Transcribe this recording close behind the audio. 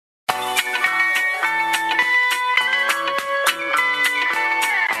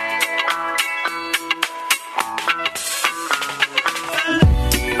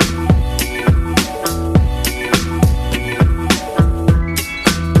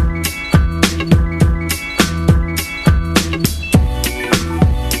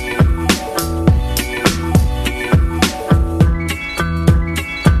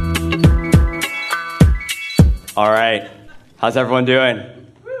How's everyone doing?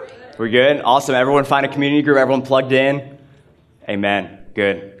 We're good? Awesome. Everyone find a community group? Everyone plugged in? Amen.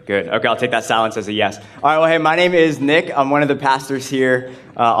 Good. Okay, I'll take that silence as a yes. All right, well, hey, my name is Nick. I'm one of the pastors here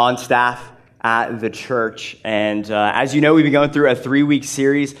on staff at the church. And as you know, we've been going through a 3-week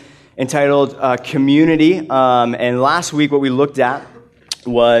series entitled Community. And last week, what we looked at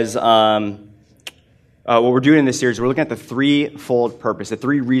was... what we're doing in this series, we're looking at the threefold purpose, the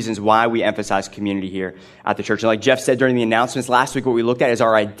three reasons why we emphasize community here at the church. And like Jeff said during the announcements last week, what we looked at is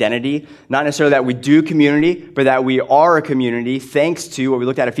our identity. Not necessarily that we do community, but that we are a community thanks to what we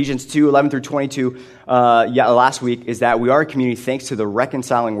looked at, Ephesians 2, 11 through 22 last week, is that we are a community thanks to the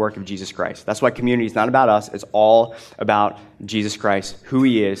reconciling work of Jesus Christ. That's why community is not about us. It's all about Jesus Christ, who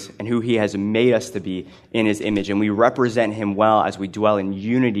he is, and who he has made us to be in his image. And we represent him well as we dwell in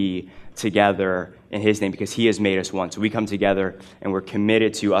unity together in his name because he has made us one. So we come together and we're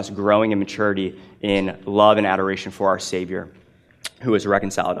committed to us growing in maturity in love and adoration for our Savior who has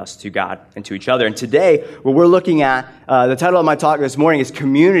reconciled us to God and to each other. And today, what we're looking at, the title of my talk this morning is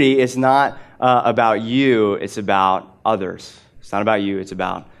Community is not about you, it's about others. It's not about you, it's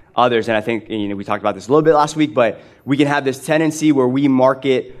about others. And I think, we talked about this a little bit last week, but we can have this tendency where we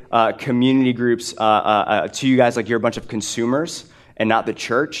market community groups to you guys like you're a bunch of consumers and not the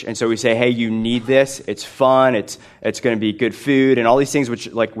church. And so we say, hey, you need this. It's fun. It's going to be good food and all these things, which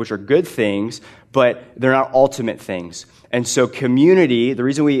are good things, but they're not ultimate things. And so community, the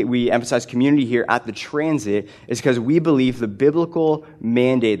reason we emphasize community here at the Transit is because we believe the biblical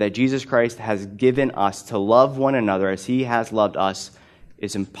mandate that Jesus Christ has given us to love one another as he has loved us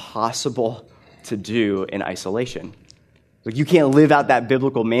is impossible to do in isolation. Like you can't live out that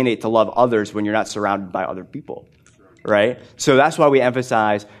biblical mandate to love others when you're not surrounded by other people. Right? So that's why we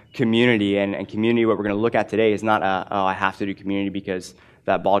emphasize community. And community, what we're going to look at today is not I have to do community because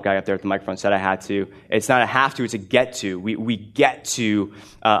that bald guy up there at the microphone said I had to. It's not a have to, it's a get to. We get to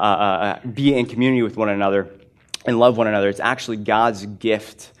be in community with one another and love one another. It's actually God's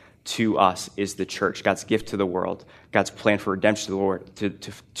gift to us is the church. God's gift to the world. God's plan for redemption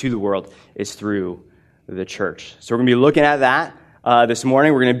to the world is through the church. So we're going to be looking at that this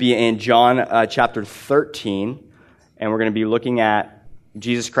morning. We're going to be in John chapter 13. And we're going to be looking at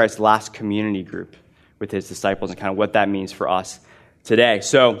Jesus Christ's last community group with his disciples and kind of what that means for us today.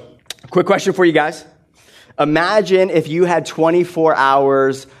 So, quick question for you guys. Imagine if you had 24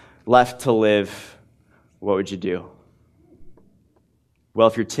 hours left to live, what would you do? Well,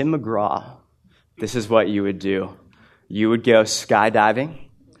 if you're Tim McGraw, this is what you would do. You would go skydiving,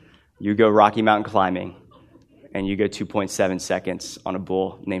 you go Rocky Mountain climbing, and you go 2.7 seconds on a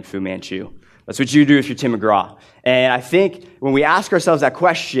bull named Fu Manchu. That's what you do if you're Tim McGraw. And I think when we ask ourselves that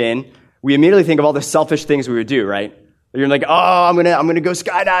question, we immediately think of all the selfish things we would do, right? You're like, oh, I'm gonna go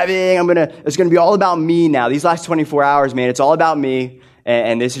skydiving. It's gonna be all about me now. These last 24 hours, man, it's all about me.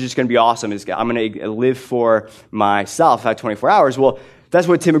 And this is just gonna be awesome. I'm gonna live for myself at 24 hours. Well, that's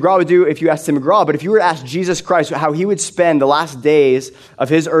what Tim McGraw would do if you asked Tim McGraw. But if you were to ask Jesus Christ how he would spend the last days of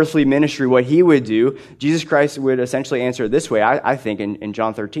his earthly ministry, what he would do, Jesus Christ would essentially answer it this way. I think in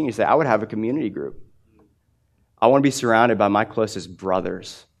John 13, he said, I would have a community group. I want to be surrounded by my closest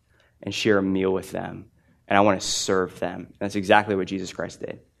brothers and share a meal with them. And I want to serve them. And that's exactly what Jesus Christ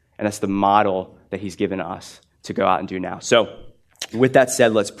did. And that's the model that he's given us to go out and do now. So with that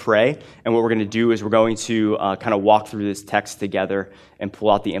said, let's pray. And what we're going to do is we're going to kind of walk through this text together and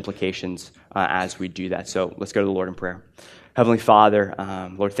pull out the implications as we do that. So let's go to the Lord in prayer. Heavenly Father,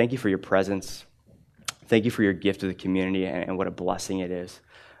 Lord, thank you for your presence. Thank you for your gift to the community and what a blessing it is,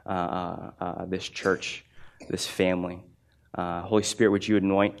 this church, this family. Holy Spirit, would you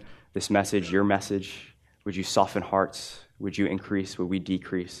anoint this message, your message? Would you soften hearts? Would you increase? Would we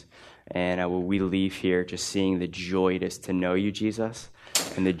decrease? And will we leave here just seeing the joy it is to know you, Jesus,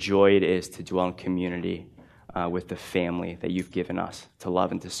 and the joy it is to dwell in community with the family that you've given us to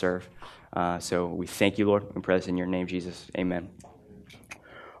love and to serve. So we thank you, Lord, and pray this in your name, Jesus. Amen.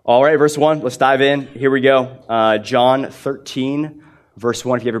 All right, verse 1, let's dive in. Here we go. John 13, verse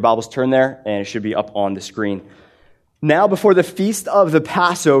 1. If you have your Bibles, turn there, and it should be up on the screen. Now, before the feast of the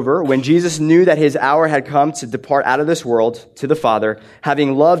Passover, when Jesus knew that his hour had come to depart out of this world to the Father,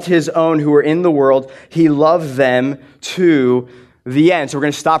 having loved his own who were in the world, he loved them to the end. So we're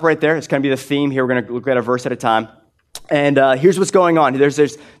going to stop right there. It's going to be the theme here. We're going to look at a verse at a time. And here's what's going on. There's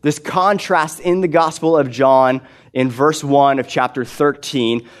this contrast in the Gospel of John in verse 1 of chapter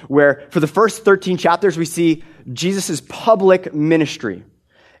 13, where for the first 13 chapters, we see Jesus' public ministry.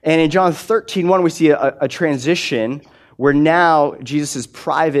 And in John 13:1, we see a transition where now Jesus'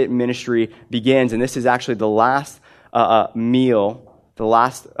 private ministry begins. And this is actually the last meal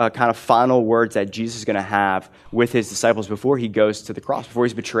last kind of final words that Jesus is going to have with his disciples before he goes to the cross, before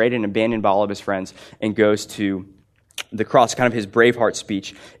he's betrayed and abandoned by all of his friends and goes to the cross, kind of his Braveheart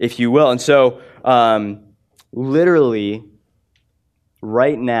speech, if you will. And so, literally,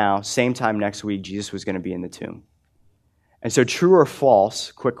 right now, same time next week, Jesus was going to be in the tomb. And so, true or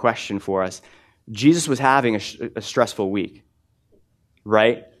false, quick question for us, Jesus was having a stressful week,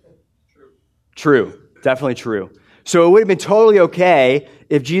 right? True. Definitely true. So it would have been totally okay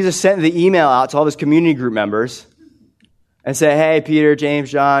if Jesus sent the email out to all of his community group members and said, hey, Peter,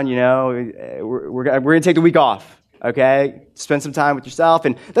 James, John, we're going to take the week off, okay? Spend some time with yourself.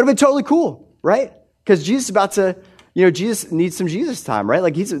 And that would have been totally cool, right? Because Jesus is about to, Jesus needs some Jesus time, right?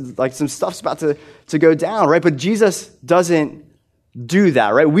 Like some stuff's about to go down, right? But Jesus doesn't do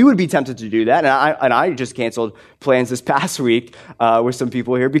that, right? We would be tempted to do that. And I just canceled plans this past week with some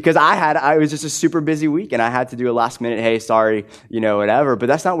people here because I was just a super busy week and I had to do a last minute, hey, sorry, whatever. But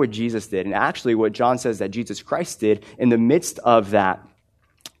that's not what Jesus did. And actually what John says that Jesus Christ did in the midst of that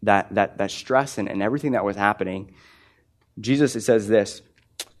stress and everything that was happening, Jesus, it says this,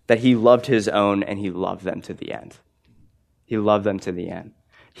 that he loved his own and he loved them to the end. He loved them to the end.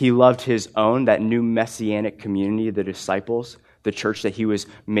 He loved his own, that new messianic community, the disciples, the church that he was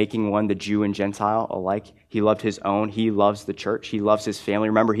making one, the Jew and Gentile alike. He loved his own. He loves the church. He loves his family.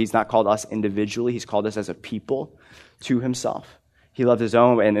 Remember, he's not called us individually. He's called us as a people to himself. He loved his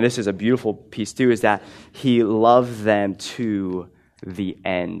own. And this is a beautiful piece too, is that he loved them to the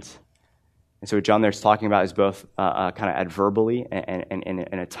end. And so what John there's talking about is both kind of adverbally and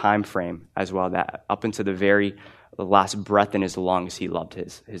in a time frame as well, that up into the last breath in his lungs, he loved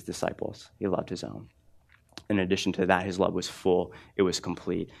his disciples. He loved his own. In addition to that, his love was full. It was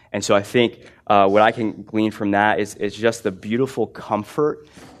complete. And so I think what I can glean from that is just the beautiful comfort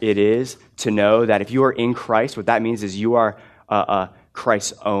it is to know that if you are in Christ, what that means is you are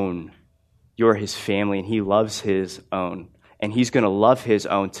Christ's own. You are his family, and he loves his own. And he's going to love his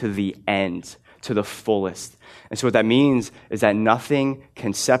own to the end, to the fullest. And so what that means is that nothing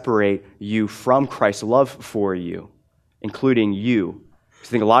can separate you from Christ's love for you, including you. I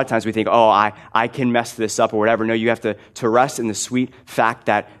think a lot of times we think, I can mess this up or whatever. No, you have to rest in the sweet fact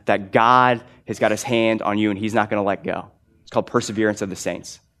that God has got his hand on you and he's not going to let go. It's called perseverance of the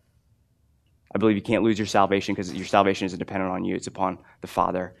saints. I believe you can't lose your salvation because your salvation isn't dependent on you. It's upon the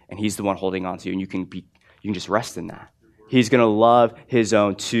Father, and he's the one holding on to you, and you can just rest in that. He's going to love his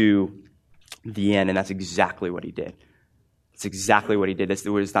own to the end, and that's exactly what he did. It's exactly what he did. It's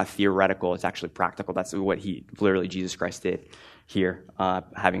not theoretical. It's actually practical. That's what Jesus Christ did here,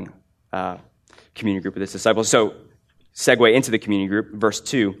 having a community group with his disciples. So, segue into the community group, verse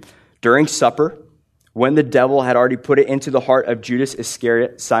 2. During supper, when the devil had already put it into the heart of Judas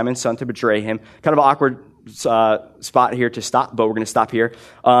Iscariot, Simon's son, to betray him. Kind of an awkward spot here to stop, but we're going to stop here.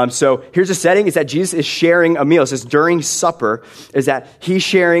 So here's the setting, is that Jesus is sharing a meal. It says during supper, is that he's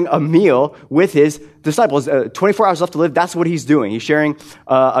sharing a meal with his disciples. 24 hours left to live, that's what he's doing. He's sharing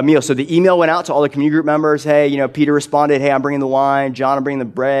a meal. So the email went out to all the community group members. Hey, Peter responded, hey, I'm bringing the wine. John, I'm bringing the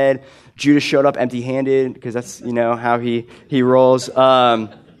bread. Judas showed up empty-handed because that's, how he rolls.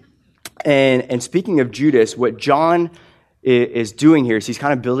 And speaking of Judas, what John is doing here is he's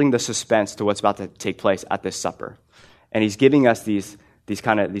kind of building the suspense to what's about to take place at this supper. And he's giving us these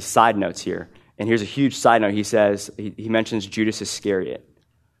side notes here. And here's a huge side note. He says, he mentions Judas Iscariot.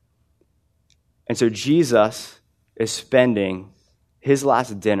 And so Jesus is spending his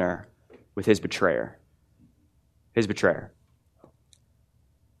last dinner with his betrayer. His betrayer. Can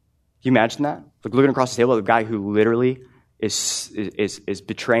you imagine that? Like looking across the table, the guy who literally is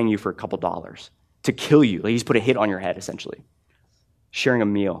betraying you for a couple dollars to kill you. Like he's put a hit on your head, essentially. Sharing a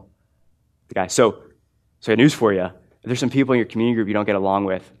meal. The guy. So I got news for you. If there's some people in your community group you don't get along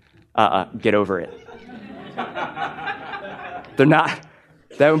with, get over it. They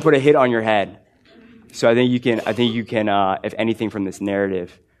haven't put a hit on your head. So I think you can, if anything from this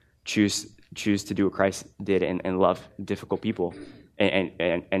narrative, choose to do what Christ did and love difficult people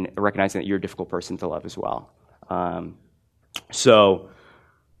and recognizing that you're a difficult person to love as well. So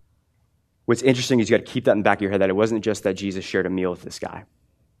what's interesting is you got to keep that in the back of your head, that it wasn't just that Jesus shared a meal with this guy.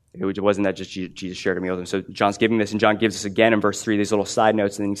 It wasn't that just Jesus shared a meal with him. So John's giving this, and John gives us again in verse 3 these little side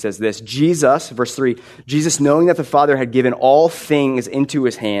notes, and then he says this, verse 3, Jesus, knowing that the Father had given all things into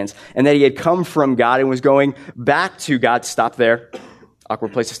his hands, and that he had come from God and was going back to God. Stop there.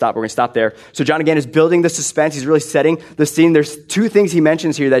 Awkward place to stop. We're going to stop there. So John, again, is building the suspense. He's really setting the scene. There's two things he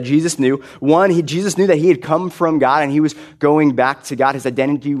mentions here that Jesus knew. One, Jesus knew that he had come from God and he was going back to God. His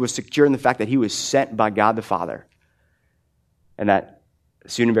identity was secure in the fact that he was sent by God the Father. And that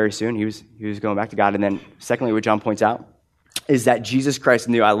soon and very soon, he was going back to God. And then secondly, what John points out is that Jesus Christ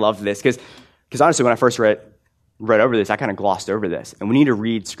knew. I love this because honestly, when I first read over this, I kind of glossed over this. And we need to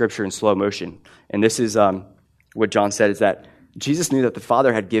read Scripture in slow motion. And this is what John said, is that Jesus knew that the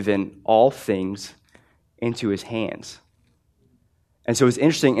Father had given all things into his hands. And so it's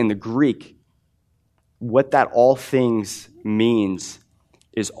interesting in the Greek, what that all things means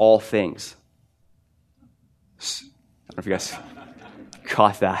is all things. I don't know if you guys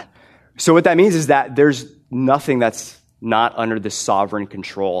caught that. So what that means is that there's nothing that's not under the sovereign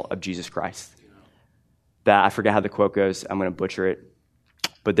control of Jesus Christ. That, I forget how the quote goes, I'm going to butcher it,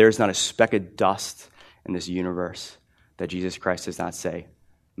 but there's not a speck of dust in this universe that Jesus Christ does not say,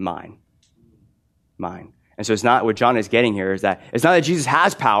 mine. Mine. And so it's not, what John is getting here is that it's not that Jesus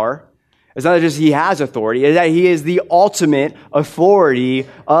has power, it's not that just he has authority, it's that he is the ultimate authority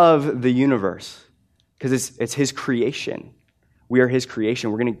of the universe. Because it's his creation. We are his creation.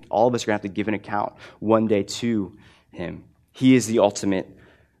 All of us are going to have to give an account one day to him. He is the ultimate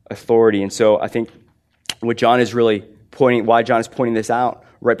authority. And so I think what John is really why John is pointing this out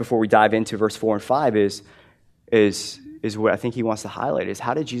right before we dive into verse 4 and 5 is what I think he wants to highlight is,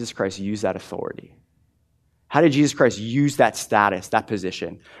 how did Jesus Christ use that authority? How did Jesus Christ use that status, that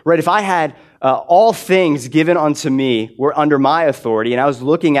position? Right? If I had all things given unto me were under my authority, and I was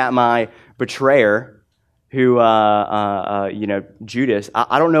looking at my betrayer, who, Judas,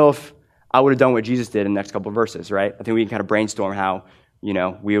 I don't know if I would have done what Jesus did in the next couple of verses, right? I think we can kind of brainstorm how,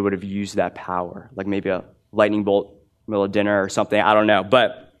 we would have used that power, like maybe a lightning bolt middle of dinner or something. I don't know.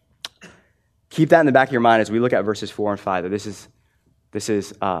 But keep that in the back of your mind as we look at verses 4 and 5, that this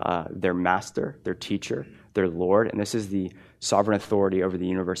is their master, their teacher, their Lord, and this is the sovereign authority over the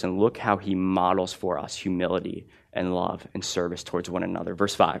universe. And look how he models for us humility and love and service towards one another.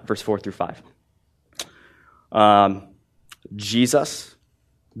 Verse 4 through 5. Jesus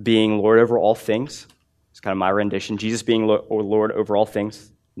being Lord over all things. It's kind of my rendition. Jesus being Lord over all things.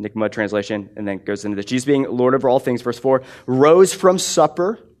 Nick Mudd translation, and then goes into this. Jesus being Lord over all things, verse 4, rose from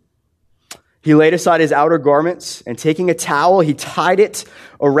supper. He laid aside his outer garments, and taking a towel, he tied it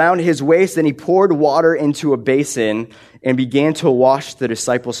around his waist. Then he poured water into a basin and began to wash the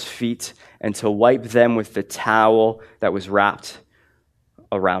disciples' feet and to wipe them with the towel that was wrapped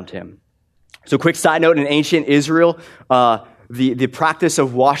around him. So quick side note, in ancient Israel, the practice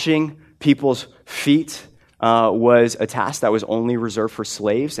of washing people's feet was a task that was only reserved for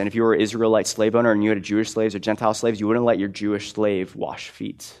slaves. And if you were an Israelite slave owner and you had Jewish slaves or Gentile slaves, you wouldn't let your Jewish slave wash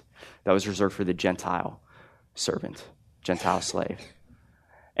feet. That was reserved for the Gentile servant, Gentile slave.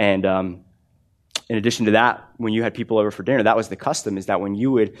 And in addition to that, when you had people over for dinner, that was the custom, is that when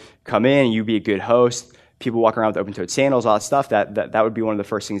you would come in, you'd be a good host, people walking around with open-toed sandals, all that stuff, that would be one of the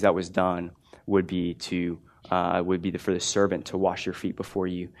first things that was done, would be for the servant to wash your feet before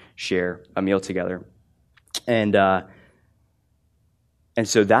you share a meal together. And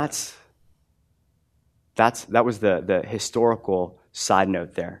so that was the historical side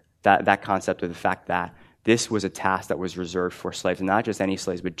note there. That concept of the fact that this was a task that was reserved for slaves, and not just any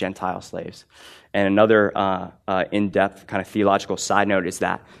slaves, but Gentile slaves. And another in-depth kind of theological side note is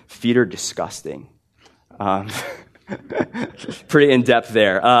that feet are disgusting. Pretty in-depth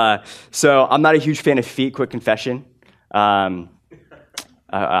there. So I'm not a huge fan of feet, quick confession. I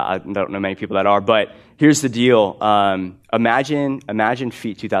don't know many people that are, but here's the deal. Imagine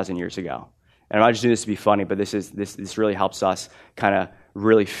feet 2,000 years ago. And I'm not just doing this to be funny, but this really helps us kind of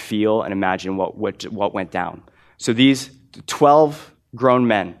really feel and imagine what went down. So these 12 grown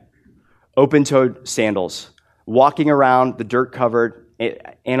men, open-toed sandals, walking around the dirt-covered,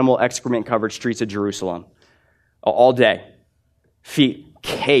 animal excrement-covered streets of Jerusalem all day. Feet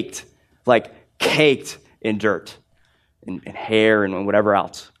caked in dirt and hair and whatever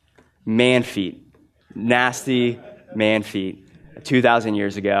else. Man feet, nasty man feet. 2,000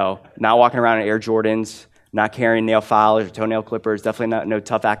 years ago, not walking around in Air Jordans, not carrying nail files or toenail clippers, definitely no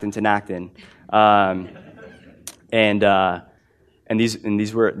tough actin Tinactin. And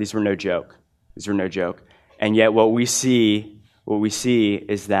these were no joke. These were no joke. And yet what we see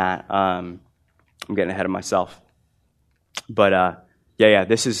is that I'm getting ahead of myself. But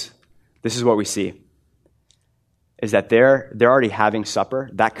this is what we see. Is that they're already having supper.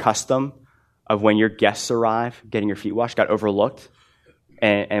 That custom of when your guests arrive, getting your feet washed, got overlooked.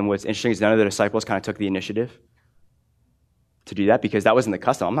 And what's interesting is none of the disciples kind of took the initiative to do that, because that wasn't the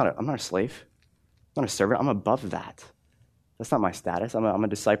custom. I'm not a slave. I'm not a servant. I'm above that. That's not my status. I'm a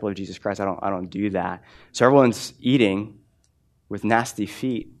disciple of Jesus Christ. I don't do that. So everyone's eating with nasty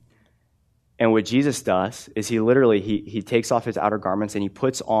feet. And what Jesus does is he takes off his outer garments and he's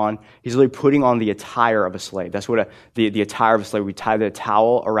literally putting on the attire of a slave. That's what the attire of a slave. We tie the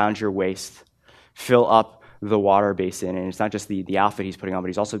towel around your waist, fill up the water basin. And it's not just the outfit he's putting on, but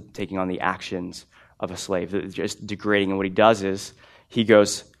he's also taking on the actions of a slave, just degrading. And what he does is he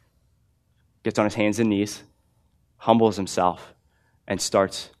gets on his hands and knees, humbles himself, and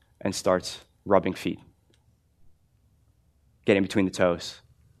starts rubbing feet, getting between the toes,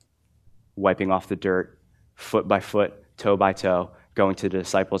 wiping off the dirt, foot by foot, toe by toe, going to the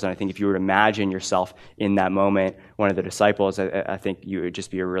disciples. And I think if you were to imagine yourself in that moment, one of the disciples, I think you would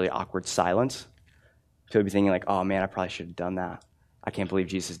just be a really awkward silence. So you'd be thinking like, oh man, I probably should have done that. I can't believe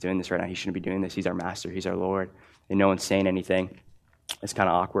Jesus is doing this right now. He shouldn't be doing this. He's our master. He's our Lord. And no one's saying anything. It's kind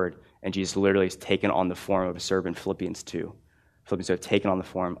of awkward. And Jesus literally has taken on the form of a servant, Philippians 2. Philippians 2, taken on the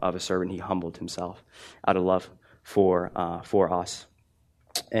form of a servant. He humbled himself out of love for us.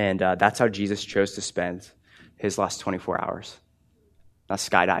 And that's how Jesus chose to spend his last 24 hours. Not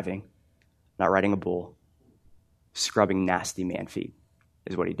skydiving, not riding a bull, scrubbing nasty man feet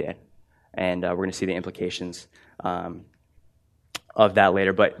is what he did. And we're going to see the implications of that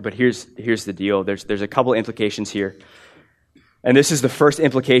later. But here's the deal. There's a couple implications here. And this is the first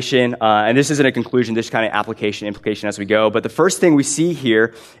implication, and this isn't a conclusion, this kind of implication as we go. But the first thing we see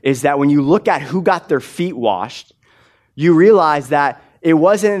here is that when you look at who got their feet washed, you realize that it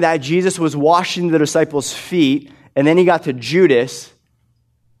wasn't that Jesus was washing the disciples' feet, and then he got to Judas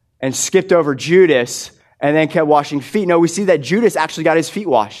and skipped over Judas and then kept washing feet. No, we see that Judas actually got his feet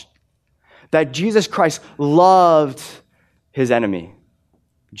washed. That Jesus Christ loved his enemy,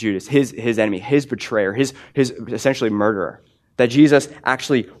 Judas, his enemy, his betrayer, his essentially murderer. That Jesus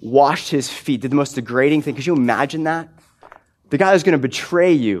actually washed his feet, did the most degrading thing. Could you imagine that? The guy who's going to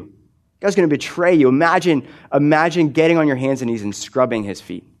betray you. The guy's going to betray you. Imagine getting on your hands and knees and scrubbing his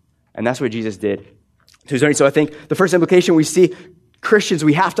feet. And that's what Jesus did to his enemy. So I think the first implication we see, Christians,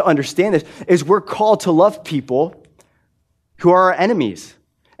 we have to understand this, is we're called to love people who are our enemies.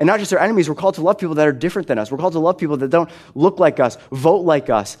 And not just our enemies, we're called to love people that are different than us. We're called to love people that don't look like us, vote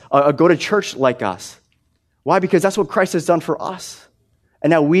like us, go to church like us. Why? Because that's what Christ has done for us. And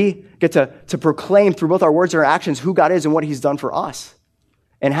now we get to proclaim through both our words and our actions who God is and what he's done for us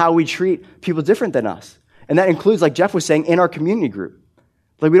and how we treat people different than us. And that includes, like Jeff was saying, in our community group.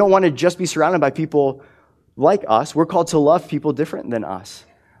 Like we don't want to just be surrounded by people like us. We're called to love people different than us.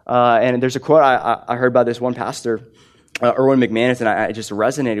 And there's a quote I heard by this one pastor, Erwin McManus, and it just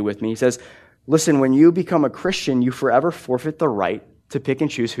resonated with me. He says, listen, when you become a Christian, you forever forfeit the right to pick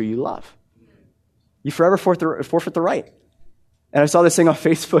and choose who you love. You forever forfeit the right. And I saw this thing on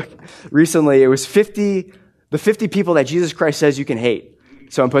Facebook recently. It was the 50 people that Jesus Christ says you can hate.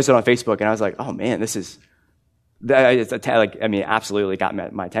 So I posted it on Facebook, and I was like, oh man, absolutely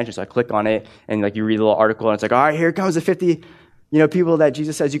got my attention. So I click on it, and like you read the little article, and it's like, all right, here comes the 50, people that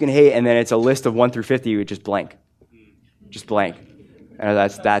Jesus says you can hate, and then it's a list of 1 through 50 with just blank. And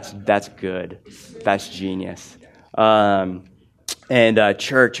that's good. That's genius.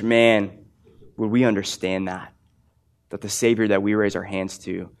 Church, man, would we understand that the Savior that we raise our hands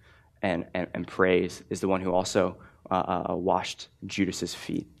to and praise is the one who also washed Judas's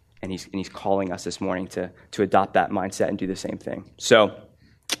feet, and he's calling us this morning to adopt that mindset and do the same thing. So,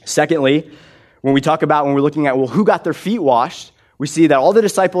 secondly, when we're looking at who got their feet washed, we see that all the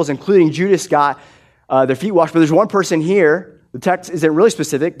disciples, including Judas, got their feet washed. But there's one person here. The text isn't really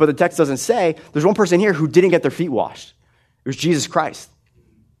specific, but the text doesn't say. There's one person here who didn't get their feet washed. It was Jesus Christ.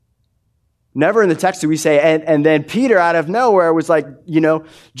 Never in the text do we say, and then Peter out of nowhere was like,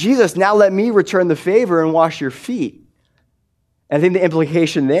 Jesus, now let me return the favor and wash your feet. And I think the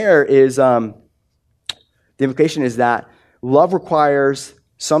implication there is, that love requires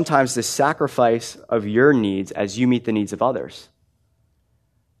sometimes the sacrifice of your needs as you meet the needs of others.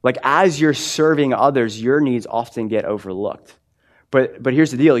 Like as you're serving others, your needs often get overlooked. But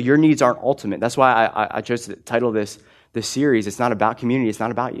here's the deal, your needs aren't ultimate. That's why I chose to title this series, it's not about community, it's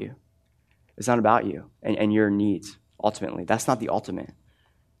not about you. It's not about you and your needs, ultimately. That's not the ultimate.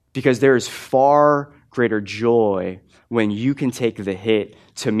 Because there is far greater joy when you can take the hit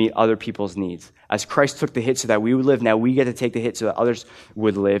to meet other people's needs. As Christ took the hit so that we would live, now we get to take the hit so that others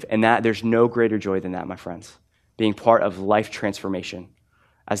would live. And that there's no greater joy than that, my friends. Being part of life transformation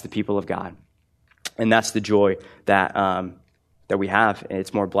as the people of God. And that's the joy that we have. And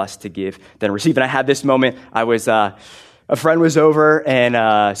it's more blessed to give than receive. And I had this moment. A friend was over,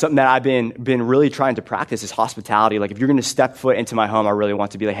 and something that I've been really trying to practice is hospitality. Like if you're going to step foot into my home, I really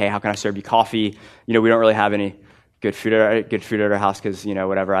want to be like, hey, how can I serve you coffee? We don't really have any good food at our house because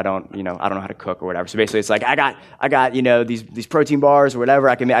whatever. I don't know how to cook or whatever. So basically, it's like I got these protein bars or whatever.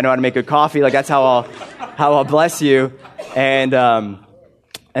 I know how to make good coffee. Like that's how I'll bless you. And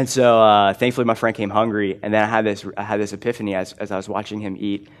so thankfully, my friend came hungry, and then I had this epiphany as I was watching him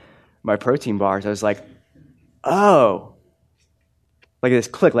eat my protein bars. I was like, oh, like this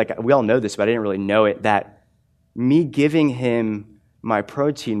click, like we all know this, but I didn't really know it, that me giving him my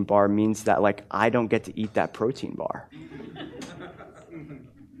protein bar means that like I don't get to eat that protein bar.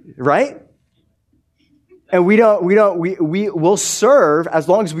 Right? And we will serve as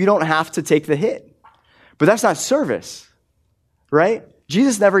long as we don't have to take the hit. But that's not service, right?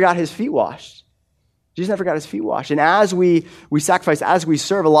 Jesus never got his feet washed. Jesus never got his feet washed. And as we sacrifice, as we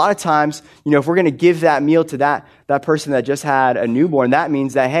serve, a lot of times, if we're going to give that meal to that person that just had a newborn, that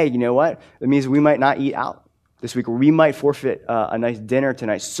means that, hey, you know what? It means we might not eat out this week, or we might forfeit a nice dinner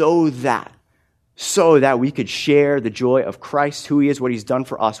tonight so that we could share the joy of Christ, who he is, what he's done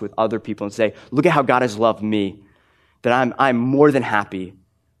for us with other people, and say, look at how God has loved me, that I'm more than happy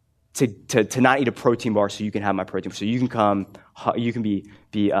to not eat a protein bar so you can have my protein, so you can come, you can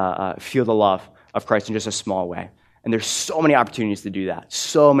feel the love of Christ in just a small way. And there's so many opportunities to do that,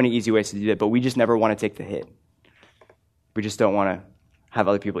 so many easy ways to do that, but we just never want to take the hit. We just don't want to have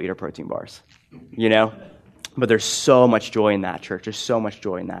other people eat our protein bars, But there's so much joy in that, church. There's so much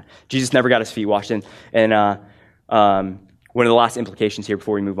joy in that. Jesus never got his feet washed. And one of the last implications here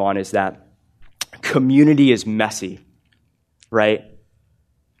before we move on is that community is messy, right?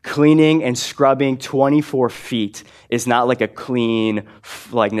 Cleaning and scrubbing 24 feet is not like a clean,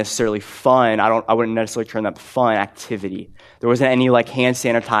 like necessarily fun. I wouldn't necessarily term that fun activity. There wasn't any like hand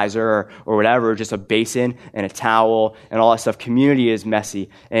sanitizer or whatever, just a basin and a towel and all that stuff. Community is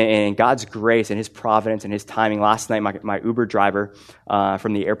messy. And God's grace and his providence and his timing. Last night, my Uber driver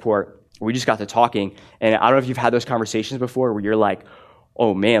from the airport, we just got to talking. And I don't know if you've had those conversations before where you're like,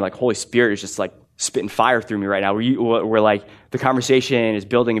 oh man, like Holy Spirit is just like spitting fire through me right now. Where like the conversation is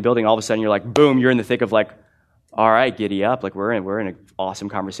building and building. All of a sudden you're like, boom, you're in the thick of like, all right, giddy up. Like we're in an awesome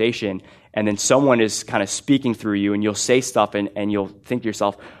conversation. And then someone is kind of speaking through you and you'll say stuff and you'll think to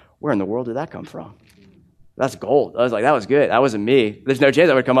yourself, where in the world did that come from? That's gold. I was like, that was good. That wasn't me. There's no chance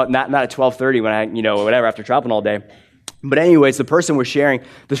that would come up, not at 12:30 when I, whatever, after traveling all day. But anyways, the person was sharing,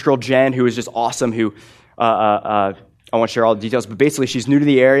 this girl, Jen, who is just awesome, who, I won't share all the details, but basically she's new to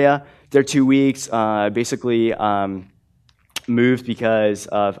the area. There 2 weeks, basically moved because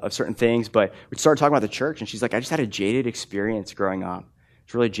of certain things. But we started talking about the church, and she's like, I just had a jaded experience growing up.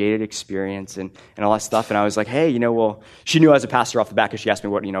 It's a really jaded experience and all that stuff. And I was like, hey, well, she knew I was a pastor off the bat because she asked me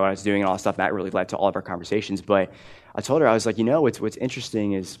what I was doing and all that stuff. And that really led to all of our conversations. But I told her, I was like, what's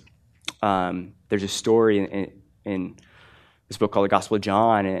interesting is there's a story in this book called The Gospel of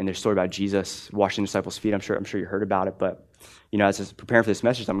John, and there's a story about Jesus washing the disciples' feet. I'm sure you heard about it, but as I was preparing for this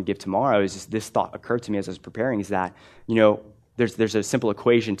message I'm going to give tomorrow, this thought occurred to me as I was preparing, is that there's a simple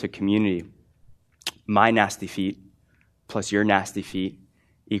equation to community. My nasty feet plus your nasty feet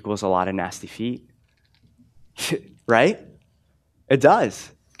equals a lot of nasty feet, right? It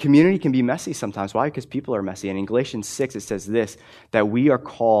does. Community can be messy sometimes. Why? Because people are messy. And in Galatians 6 it says this, that we are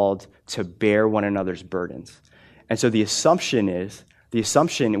called to bear one another's burdens. And so the assumption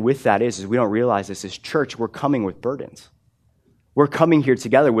with that is we don't realize this as church, we're coming with burdens. We're coming here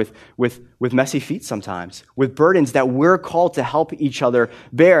together with messy feet sometimes, with burdens that we're called to help each other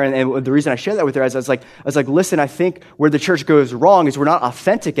bear. And the reason I shared that with her is I was like, listen, I think where the church goes wrong is we're not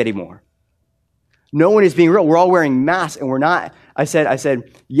authentic anymore. No one is being real. We're all wearing masks and we're not. I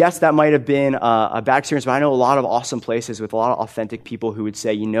said, yes, that might have been a bad experience, but I know a lot of awesome places with a lot of authentic people who would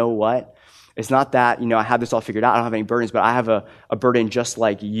say, you know what? It's not that, I have this all figured out. I don't have any burdens, but I have a burden just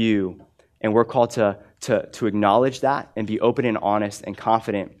like you. And we're called to acknowledge that and be open and honest and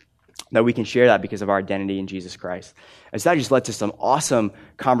confident that we can share that because of our identity in Jesus Christ. And so that just led to some awesome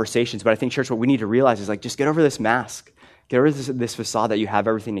conversations. But I think, church, what we need to realize is just get over this mask. Get over this facade that you have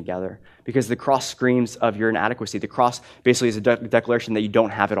everything together. Because the cross screams of your inadequacy. The cross basically is a declaration that you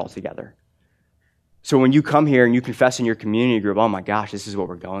don't have it all together. So when you come here and you confess in your community group, oh my gosh, this is what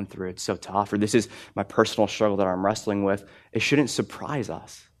we're going through. It's so tough. Or this is my personal struggle that I'm wrestling with. It shouldn't surprise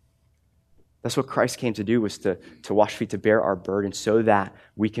us. That's what Christ came to do, was to wash feet, to bear our burden so that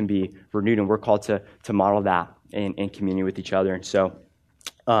we can be renewed. And we're called to model that in communion with each other. And so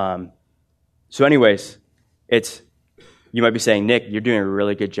anyways, you might be saying, Nick, you're doing a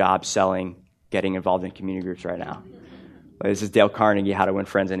really good job getting involved in community groups right now. This is Dale Carnegie, How to Win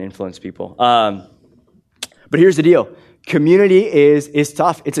Friends and Influence People. But here's the deal. Community is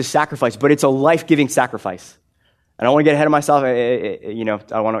tough. It's a sacrifice, but it's a life-giving sacrifice. I don't want to get ahead of myself.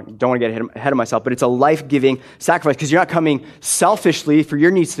 Don't want to get ahead of myself, but it's a life-giving sacrifice because you're not coming selfishly for your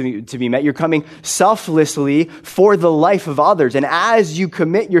needs to be met. You're coming selflessly for the life of others. And as you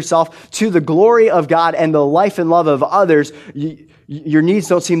commit yourself to the glory of God and the life and love of others, your needs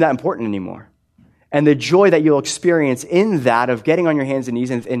don't seem that important anymore. And the joy that you'll experience in that of getting on your hands and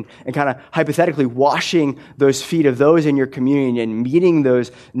knees and kind of hypothetically washing those feet of those in your community and meeting those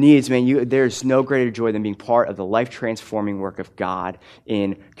needs, man, there's no greater joy than being part of the life-transforming work of God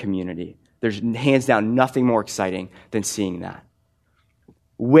in community. There's hands down nothing more exciting than seeing that.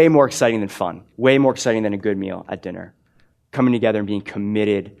 Way more exciting than fun. Way more exciting than a good meal at dinner. Coming together and being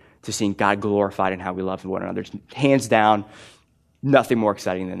committed to seeing God glorified in how we love one another. There's hands down nothing more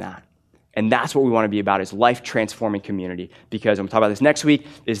exciting than that. And that's what we want to be about, is life-transforming community. Because, and we'll talk about this next week,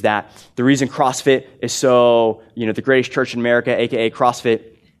 is that the reason CrossFit is so, the greatest church in America, a.k.a. CrossFit,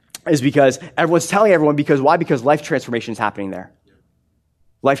 is because everyone's telling everyone, because why? Because life transformation is happening there.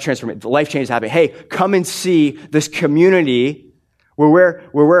 Life transformation, life change is happening. Hey, come and see this community where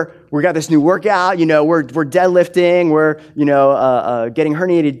we got this new workout, we're deadlifting, we're, getting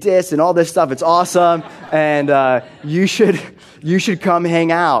herniated discs and all this stuff. It's awesome. And you should come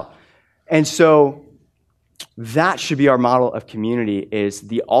hang out. And so that should be our model of community, is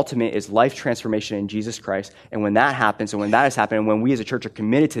the ultimate is life transformation in Jesus Christ. And when that happens, and when that has happened, and when we as a church are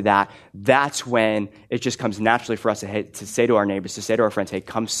committed to that, that's when it just comes naturally for us to say to our neighbors, to say to our friends, hey,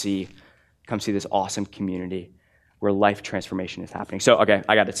 come see this awesome community where life transformation is happening. So, okay,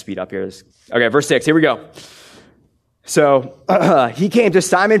 I got to speed up here. Okay, verse 6, here we go. So he came to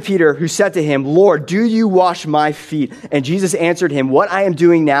Simon Peter, who said to him, Lord, do you wash my feet? And Jesus answered him, what I am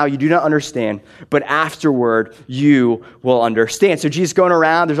doing now you do not understand, but afterward you will understand. So Jesus going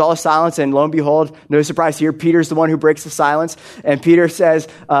around, there's all a silence, and lo and behold, no surprise here, Peter's the one who breaks the silence. And Peter says,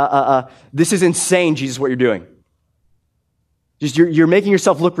 this is insane, Jesus, what you're doing. Just you're making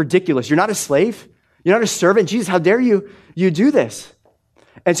yourself look ridiculous. You're not a slave. You're not a servant. Jesus, how dare you do this?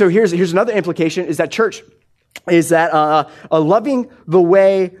 And so here's another implication, is that church, is that loving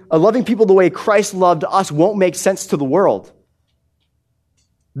people the way Christ loved us won't make sense to the world.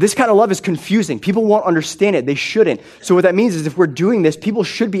 This kind of love is confusing. People won't understand it. They shouldn't. So what that means is if we're doing this, people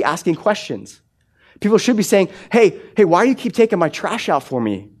should be asking questions. People should be saying, hey, why do you keep taking my trash out for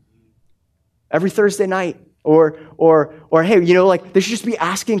me every Thursday night? Or hey, they should just be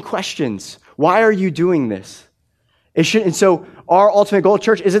asking questions. Why are you doing this? It should. And so our ultimate goal at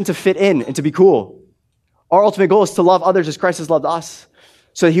church isn't to fit in and to be cool. Our ultimate goal is to love others as Christ has loved us,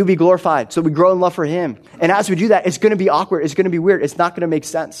 so that he will be glorified, so we grow in love for him. And as we do that, it's going to be awkward. It's going to be weird. It's not going to make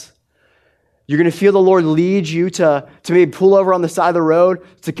sense. You're going to feel the Lord lead you to maybe pull over on the side of the road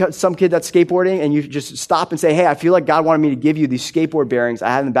to some kid that's skateboarding, and you just stop and say, hey, I feel like God wanted me to give you these skateboard bearings I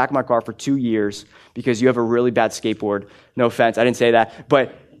had in the back of my car for 2 years because you have a really bad skateboard. No offense, I didn't say that.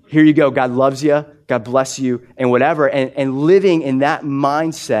 But here you go. God loves you. God bless you, and whatever. And living in that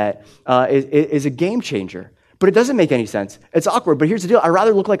mindset is a game changer. But it doesn't make any sense. It's awkward. But here's the deal. I'd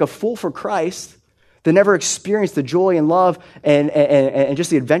rather look like a fool for Christ than never experience the joy and love and just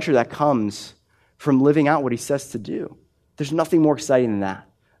the adventure that comes from living out what he says to do. There's nothing more exciting than that.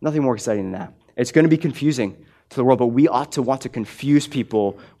 Nothing more exciting than that. It's going to be confusing to the world, but we ought to want to confuse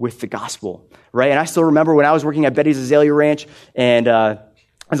people with the gospel, right? And I still remember when I was working at Betty's Azalea Ranch, and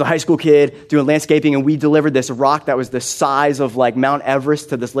as a high school kid doing landscaping, and we delivered this rock that was the size of like Mount Everest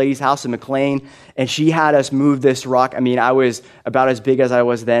to this lady's house in McLean, and she had us move this rock. I mean, I was about as big as I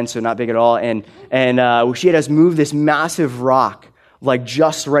was then, so not big at all, and she had us move this massive rock, like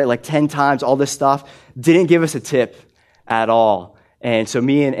just right, like 10 times, all this stuff. Didn't give us a tip at all. And so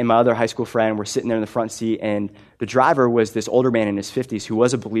me and my other high school friend were sitting there in the front seat, and the driver was this older man in his 50s who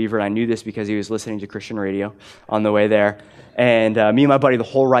was a believer, and I knew this because he was listening to Christian radio on the way there. And me and my buddy, the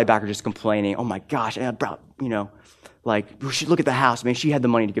whole ride back, were just complaining, oh my gosh, bro, like, we should look at the house. Man, she had the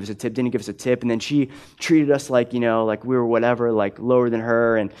money to give us a tip, didn't give us a tip, and then she treated us like, like we were whatever, like lower than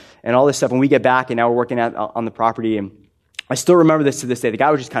her, and all this stuff. And we get back, and now we're working on the property, and I still remember this to this day. The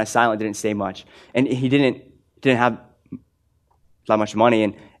guy was just kind of silent, didn't say much, and he didn't have that much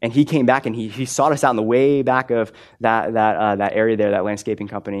money, and he came back and he sought us out in the way back of that area there, that landscaping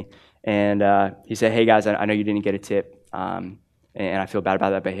company, and he said, hey guys, I know you didn't get a tip, and I feel bad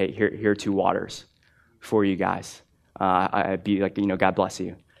about that, but hey, here are 2 waters for you guys. I'd be like, God bless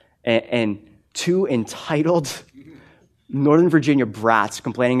you. And 2 entitled Northern Virginia brats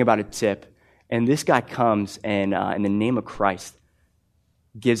complaining about a tip, and this guy comes and in the name of Christ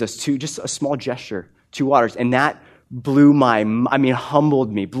gives us just a small gesture, 2 waters, and that humbled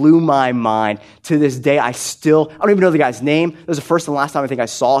me, blew my mind. To this day, I don't even know the guy's name. That was the first and last time I think I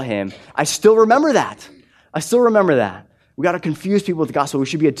saw him. I still remember that. We got to confuse people with the gospel. We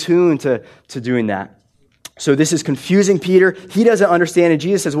should be attuned to doing that. So this is confusing Peter. He doesn't understand. And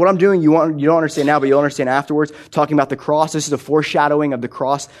Jesus says, what I'm doing, you don't understand now, but you'll understand afterwards. Talking about the cross. This is a foreshadowing of the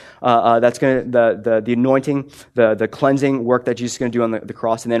cross. That's going to, the anointing, the cleansing work that Jesus is going to do on the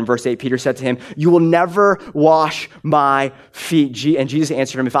cross. And then in verse 8, Peter said to him, you will never wash my feet. And Jesus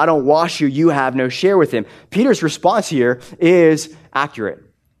answered him, if I don't wash you, you have no share with him. Peter's response here is accurate,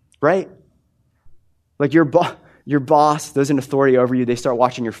 right? Like your boss, those in authority over you, they start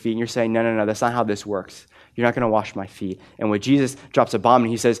washing your feet and you're saying, no, that's not how this works. You're not going to wash my feet. And when Jesus drops a bomb and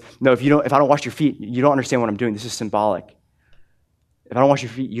he says, no, if I don't wash your feet, you don't understand what I'm doing. This is symbolic. If I don't wash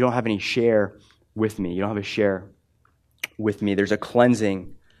your feet, you don't have any share with me. You don't have a share with me. There's a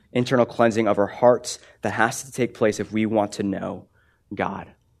cleansing, internal cleansing of our hearts that has to take place if we want to know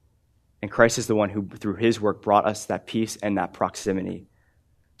God. And Christ is the one who, through his work, brought us that peace and that proximity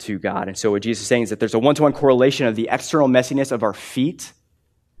to God. And so what Jesus is saying is that there's a one-to-one correlation of the external messiness of our feet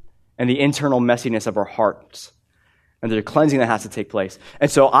and the internal messiness of our hearts. And there's a cleansing that has to take place.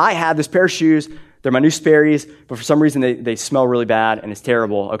 And so I have this pair of shoes. They're my new Sperry's, but for some reason they smell really bad and it's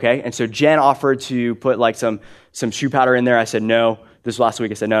terrible, okay? And so Jen offered to put like some shoe powder in there. I said no. This last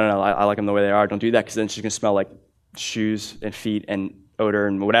week I said, no, I like them the way they are. Don't do that because then it's just going to smell like shoes and feet and odor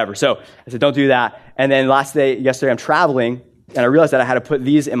and whatever. So I said, don't do that. And then yesterday I'm traveling, and I realized that I had to put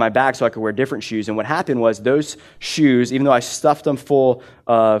these in my bag so I could wear different shoes. And what happened was those shoes, even though I stuffed them full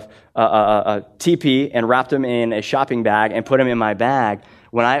of TP and wrapped them in a shopping bag and put them in my bag,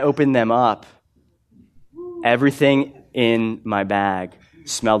 when I opened them up, everything in my bag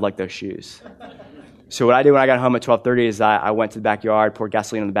smelled like those shoes. So what I did when I got home at 12:30 is I went to the backyard, poured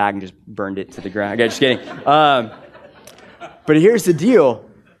gasoline in the bag, and just burned it to the ground. Okay, just kidding. But here's the deal.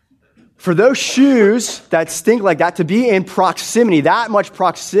 For those shoes that stink like that to be in proximity, that much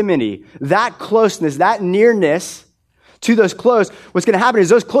proximity, that closeness, that nearness to those clothes, what's going to happen is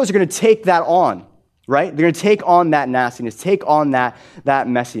those clothes are going to take that on, right? They're going to take on that nastiness, take on that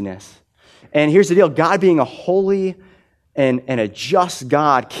messiness. And here's the deal. God being a holy and a just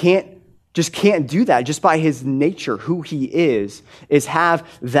God can't do that just by his nature, who he is have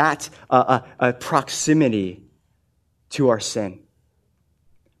that a proximity to our sin.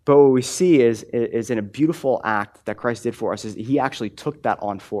 But what we see is in a beautiful act that Christ did for us is he actually took that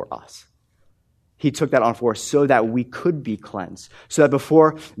on for us. He took that on for us so that we could be cleansed. So that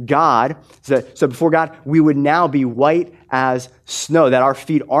before God, we would now be white as snow, that our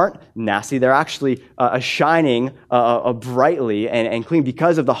feet aren't nasty. They're actually shining brightly and clean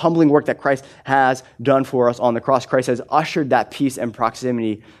because of the humbling work that Christ has done for us on the cross. Christ has ushered that peace and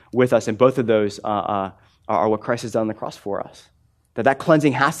proximity with us. And both of those are what Christ has done on the cross for us. That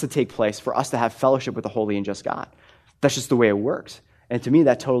cleansing has to take place for us to have fellowship with the holy and just God. That's just the way it works. And to me,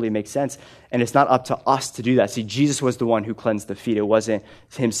 that totally makes sense. And it's not up to us to do that. See, Jesus was the one who cleansed the feet. It wasn't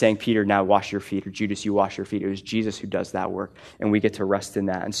him saying, Peter, now wash your feet, or Judas, you wash your feet. It was Jesus who does that work, and we get to rest in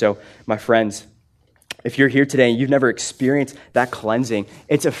that. And so, my friends, if you're here today and you've never experienced that cleansing,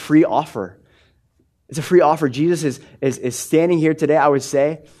 it's a free offer. It's a free offer. Jesus is standing here today, I would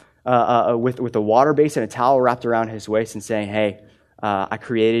say, with a water basin and a towel wrapped around his waist and saying, hey, I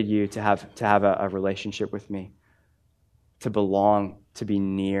created you to have a relationship with me, to belong, to be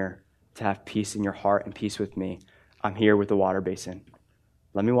near, to have peace in your heart and peace with me. I'm here with the water basin.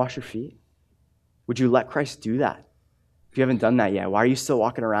 Let me wash your feet. Would you let Christ do that? If you haven't done that yet, why are you still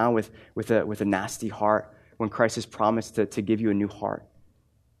walking around with a nasty heart when Christ has promised to give you a new heart?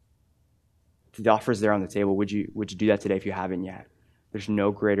 The offer is there on the table. Would you do that today if you haven't yet? There's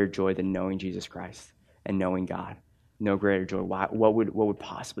no greater joy than knowing Jesus Christ and knowing God. No greater joy. What would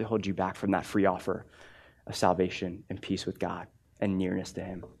possibly hold you back from that free offer of salvation and peace with God and nearness to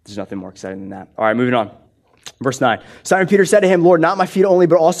him? There's nothing more exciting than that. All right, moving on. Verse 9. Simon Peter said to him, Lord, not my feet only,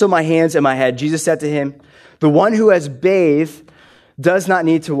 but also my hands and my head. Jesus said to him, the one who has bathed does not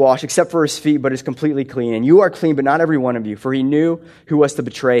need to wash except for his feet, but is completely clean. And you are clean, but not every one of you. For he knew who was to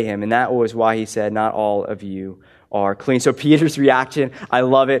betray him. And that was why he said, not all of you are clean. So Peter's reaction, I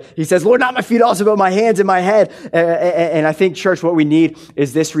love it. He says, Lord, not my feet also, but my hands and my head. And I think, church, what we need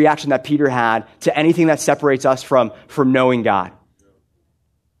is this reaction that Peter had to anything that separates us from knowing God.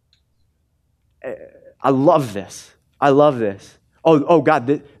 I love this. I love this. Oh God,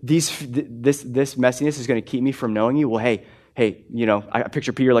 this messiness is going to keep me from knowing you? Well, hey, I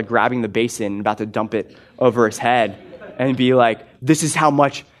picture Peter like grabbing the basin and about to dump it over his head and be like, this is how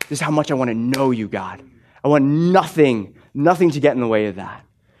much I want to know you, God. I want nothing to get in the way of that.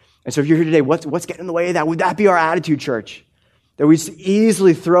 And so if you're here today, what's getting in the way of that? Would that be our attitude, church? That we just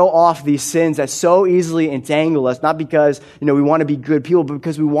easily throw off these sins that so easily entangle us, not because, we want to be good people, but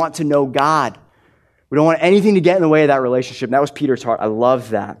because we want to know God. We don't want anything to get in the way of that relationship. And that was Peter's heart. I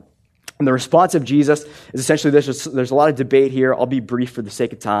love that. And the response of Jesus is essentially this. There's a lot of debate here. I'll be brief for the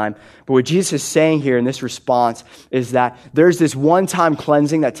sake of time. But what Jesus is saying here in this response is that there's this one-time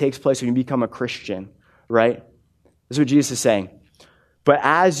cleansing that takes place when you become a Christian, right? This is what Jesus is saying. But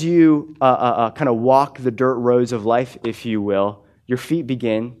as you kind of walk the dirt roads of life, if you will, your feet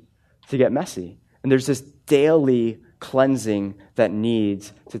begin to get messy. And there's this daily cleansing that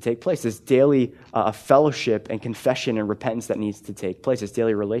needs to take place, this daily fellowship and confession and repentance that needs to take place, this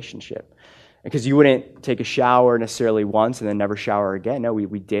daily relationship. Because you wouldn't take a shower necessarily once and then never shower again. No,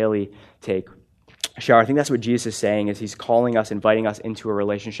 we daily take a shower. I think that's what Jesus is saying, is he's calling us, inviting us into a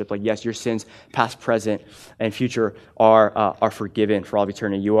relationship. Like, yes, your sins, past, present, and future, are forgiven for all of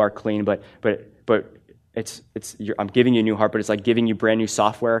eternity. You are clean, but I'm giving you a new heart, but it's like giving you brand new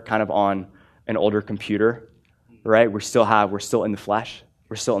software kind of on an older computer. Right? We're still in the flesh.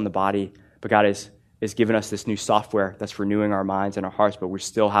 We're still in the body. But God is giving us this new software that's renewing our minds and our hearts, but we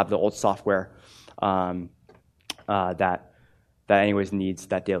still have the old software that anyways needs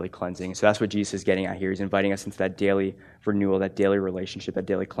that daily cleansing. So that's what Jesus is getting at here. He's inviting us into that daily renewal, that daily relationship, that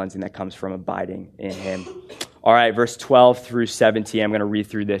daily cleansing that comes from abiding in him. All right, verse 12 through 17. I'm going to read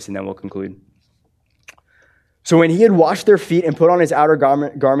through this and then we'll conclude. So when he had washed their feet and put on his outer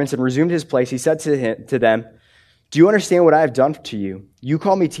garments and resumed his place, he said to them, "Do you understand what I have done to you? You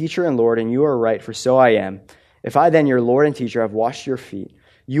call me teacher and Lord, and you are right, for so I am. If I then, your Lord and teacher, have washed your feet,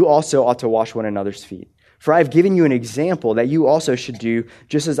 you also ought to wash one another's feet. For I have given you an example that you also should do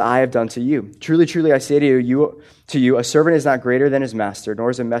just as I have done to you. Truly, truly, I say to you, a servant is not greater than his master, nor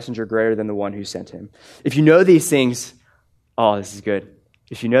is a messenger greater than the one who sent him. If you know these things," oh, this is good.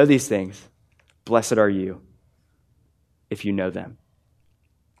 "If you know these things, blessed are you if you know them."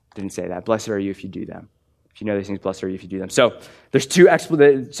 Didn't say that. Blessed are you if you do them. If you know these things, blessed are you if you do them. So there's two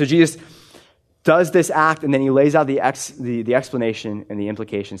explanations. So Jesus does this act, and then he lays out the explanation and the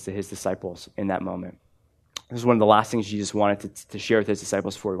implications to his disciples in that moment. This is one of the last things Jesus wanted to share with his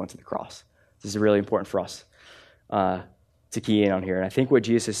disciples before he went to the cross. This is really important for us to key in on here. And I think what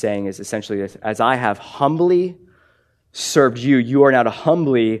Jesus is saying is essentially this: as I have humbly served you, you are now to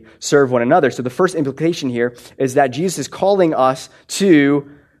humbly serve one another. So the first implication here is that Jesus is calling us to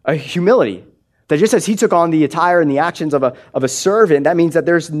a humility. That just as he took on the attire and the actions of a servant, that means that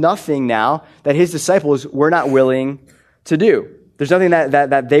there's nothing now that his disciples were not willing to do. There's nothing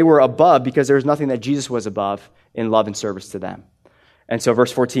that they were above, because there's nothing that Jesus was above in love and service to them. And so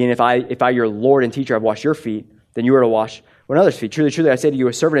verse 14, if I, your Lord and teacher, have washed your feet, then you are to wash one another's feet. Truly, truly, I say to you,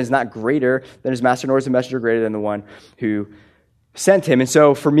 a servant is not greater than his master, nor is a messenger greater than the one who sent him. And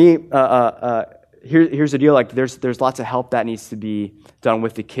so for me, here's the deal. Like there's lots of help that needs to be done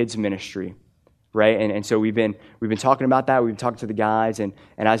with the kids ministry. Right, and so we've been talking about that. We've been talking to the guys, and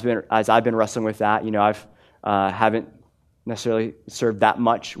as I've been wrestling with that, I've haven't necessarily served that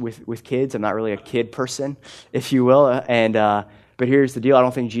much with kids. I'm not really a kid person, if you will. But here's the deal: I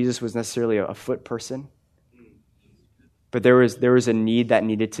don't think Jesus was necessarily a foot person, but there was a need that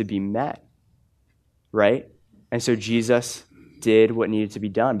needed to be met, right? And so Jesus did what needed to be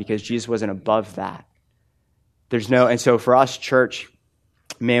done because Jesus wasn't above that. And so for us, church.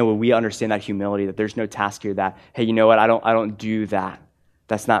 Man, will we understand that humility, that there's no task here that, hey, you know what, I don't do that.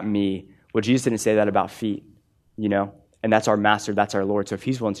 That's not me. Well, Jesus didn't say that about feet, and that's our master, that's our Lord. So if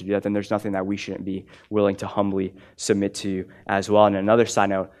he's willing to do that, then there's nothing that we shouldn't be willing to humbly submit to as well. And another side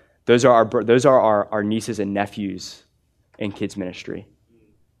note, those are our nieces and nephews in kids ministry.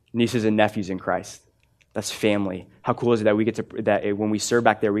 Nieces and nephews in Christ. That's family. How cool is it that when we serve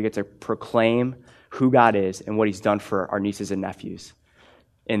back there, we get to proclaim who God is and what he's done for our nieces and nephews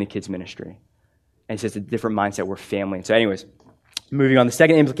in the kids ministry. And it's just a different mindset. We're family. And so anyways, moving on. The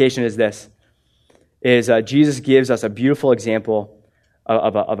second implication is this, Jesus gives us a beautiful example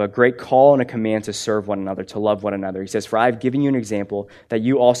of a great call and a command to serve one another, to love one another. He says, "For I have given you an example that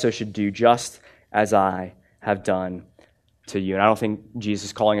you also should do just as I have done to you." And I don't think Jesus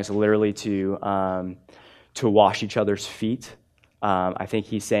is calling us literally to wash each other's feet. I think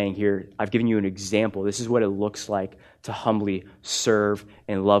he's saying here, I've given you an example. This is what it looks like to humbly serve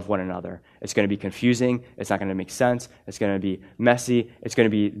and love one another. It's going to be confusing. It's not going to make sense. It's going to be messy. It's going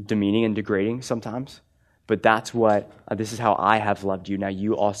to be demeaning and degrading sometimes. But this is how I have loved you. Now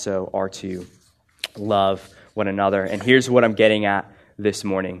you also are to love one another. And here's what I'm getting at this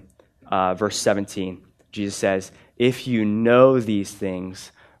morning. Verse 17, Jesus says, "If you know these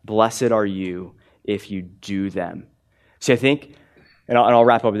things, blessed are you if you do them." See, I think, and I'll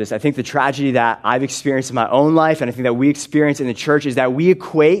wrap up with this, I think the tragedy that I've experienced in my own life, and I think that we experience in the church, is that we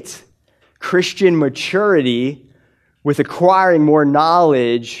equate Christian maturity with acquiring more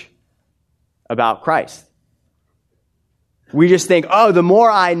knowledge about Christ. We just think, oh, the more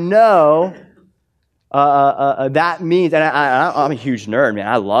I know, that means, and I'm a huge nerd, man.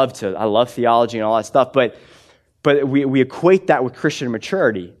 I love theology and all that stuff, but we equate that with Christian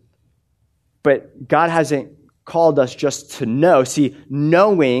maturity. But God hasn't called us just to know. See,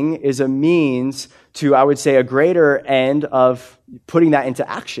 knowing is a means to, I would say, a greater end of putting that into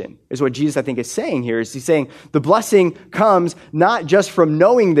action, is what Jesus, I think, is saying here. Is he's saying the blessing comes not just from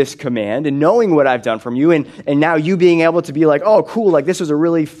knowing this command and knowing what I've done from you, and now you being able to be like, oh, cool, like this was a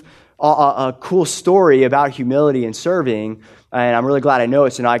really a cool story about humility and serving, and I'm really glad I know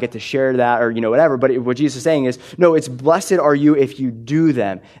it, so now I get to share that, or whatever. But what Jesus is saying is, no, it's blessed are you if you do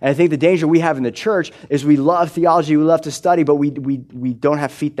them. And I think the danger we have in the church is we love theology, we love to study, but we don't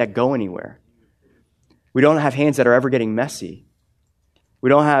have feet that go anywhere. We don't have hands that are ever getting messy. We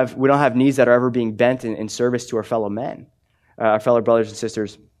don't have knees that are ever being bent in service to our fellow men, our fellow brothers and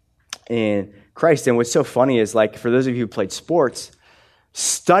sisters in Christ. And what's so funny is, like, for those of you who played sports,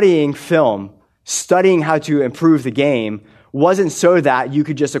 studying film, studying how to improve the game wasn't so that you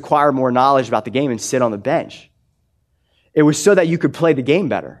could just acquire more knowledge about the game and sit on the bench. It was so that you could play the game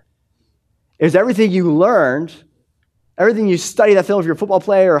better. It was everything you learned, everything you studied that film, if you're a football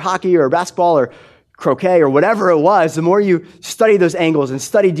player or hockey or basketball or croquet or whatever it was, the more you study those angles and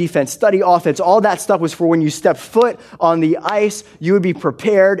study defense, study offense, all that stuff was for when you step foot on the ice, you would be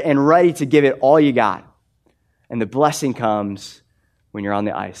prepared and ready to give it all you got. And the blessing comes when you're on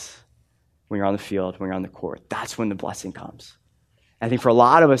the ice, when you're on the field, when you're on the court. That's when the blessing comes. I think for a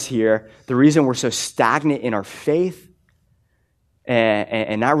lot of us here, the reason we're so stagnant in our faith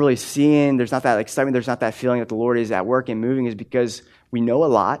and not really seeing, there's not that excitement, there's not that feeling that the Lord is at work and moving, is because we know a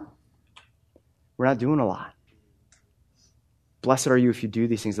lot. We're not doing a lot. Blessed are you if you do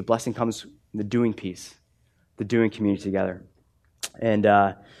these things. The blessing comes in the doing piece, the doing community together. And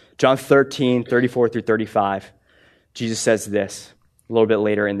John 13, 34 through 35, Jesus says this a little bit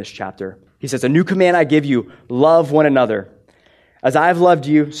later in this chapter. He says, "A new command I give you, love one another. As I have loved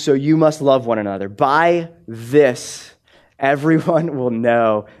you, so you must love one another. By this, everyone will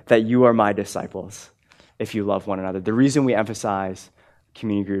know that you are my disciples if you love one another." The reason we emphasize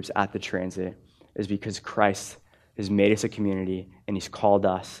community groups at the Transit is because Christ has made us a community, and he's called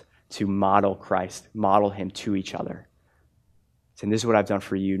us to model Christ, model him to each other. And this is what I've done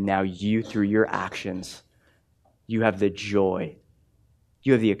for you. Now you, through your actions, you have the joy,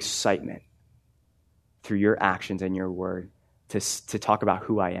 you have the excitement through your actions and your word to talk about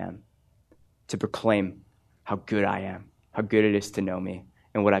who I am, to proclaim how good I am, how good it is to know me,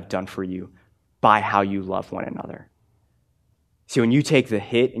 and what I've done for you by how you love one another. See, when you take the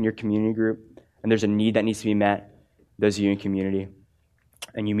hit in your community group, and there's a need that needs to be met, those of you in community,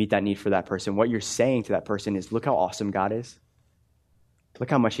 and you meet that need for that person, what you're saying to that person is, look how awesome God is. Look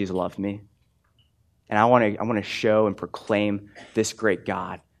how much he's loved me. And I want to show and proclaim this great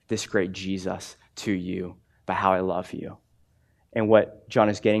God, this great Jesus to you by how I love you. And what John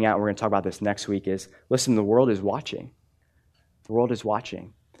is getting at, we're going to talk about this next week, is, listen, the world is watching. The world is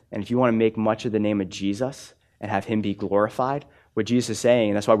watching. And if you want to make much of the name of Jesus and have him be glorified, what Jesus is saying,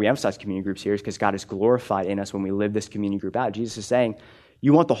 and that's why we emphasize community groups here, is because God is glorified in us when we live this community group out. Jesus is saying,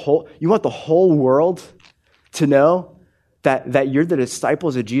 you want the whole world to know that you're the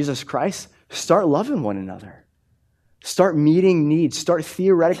disciples of Jesus Christ? Start loving one another. Start meeting needs. Start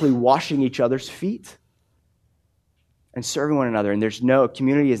theoretically washing each other's feet and serving one another. And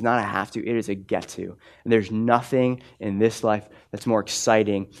community is not a have to, it is a get to. And there's nothing in this life that's more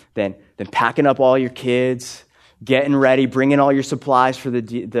exciting than packing up all your kids, getting ready, bringing all your supplies for the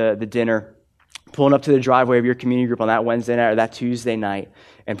dinner, pulling up to the driveway of your community group on that Wednesday night or that Tuesday night,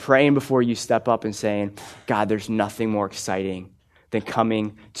 and praying before you step up and saying, God, there's nothing more exciting than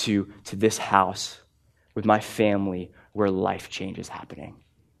coming to this house with my family where life change is happening.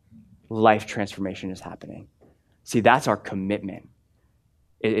 Life transformation is happening. See, that's our commitment.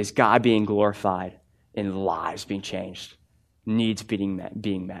 It is God being glorified and lives being changed, needs being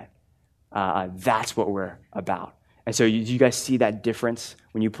met. That's what we're about. And so you guys see that difference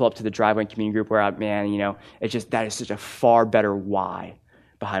when you pull up to the driveway and community group where, that is such a far better why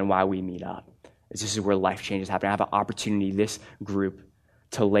behind why we meet up. This is where life change is happening. I have an opportunity, this group,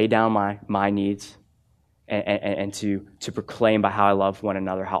 to lay down my needs and to proclaim by how I love one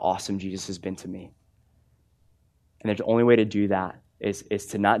another how awesome Jesus has been to me. And the only way to do that is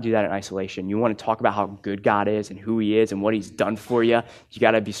to not do that in isolation. You want to talk about how good God is and who he is and what he's done for you, you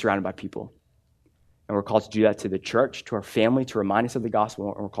got to be surrounded by people. And we're called to do that to the church, to our family, to remind us of the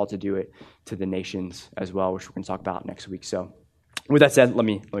gospel, and we're called to do it to the nations as well, which we're going to talk about next week. So with that said, let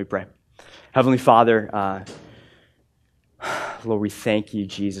me pray. Heavenly Father, Lord, we thank you,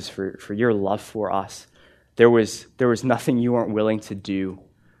 Jesus, for your love for us, there was nothing you weren't willing to do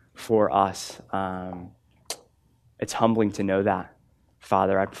for us. It's humbling to know that,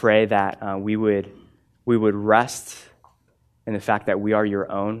 Father. I pray that we would rest in the fact that we are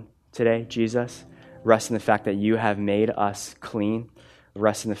your own today, Jesus. Rest in the fact that you have made us clean.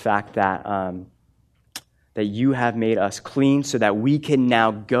 Rest in the fact that that you have made us clean so that we can now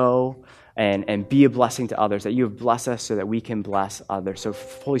go and be a blessing to others, that you have blessed us so that we can bless others. So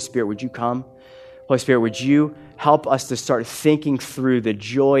Holy Spirit, would you come? Holy Spirit, would you help us to start thinking through the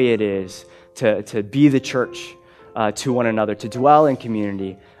joy it is to be the church to one another, to dwell in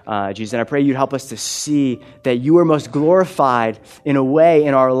community, Jesus. And I pray you'd help us to see that you are most glorified in a way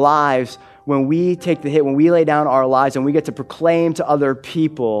in our lives when we take the hit, when we lay down our lives and we get to proclaim to other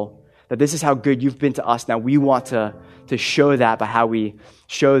people that this is how good you've been to us. Now we want to show that by how we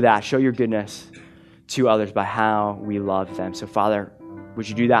show your goodness to others by how we love them. So Father, would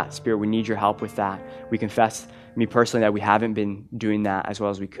you do that? Spirit, we need your help with that. We confess, me personally, that we haven't been doing that as well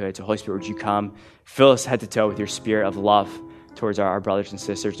as we could. So Holy Spirit, would you come, fill us head to toe with your spirit of love towards our brothers and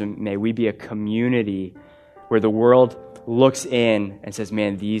sisters, and may we be a community where the world looks in and says,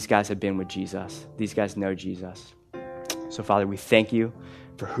 man, these guys have been with Jesus. These guys know Jesus. So Father, we thank you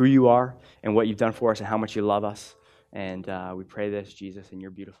for who you are and what you've done for us and how much you love us. And we pray this, Jesus, in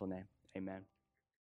your beautiful name. Amen.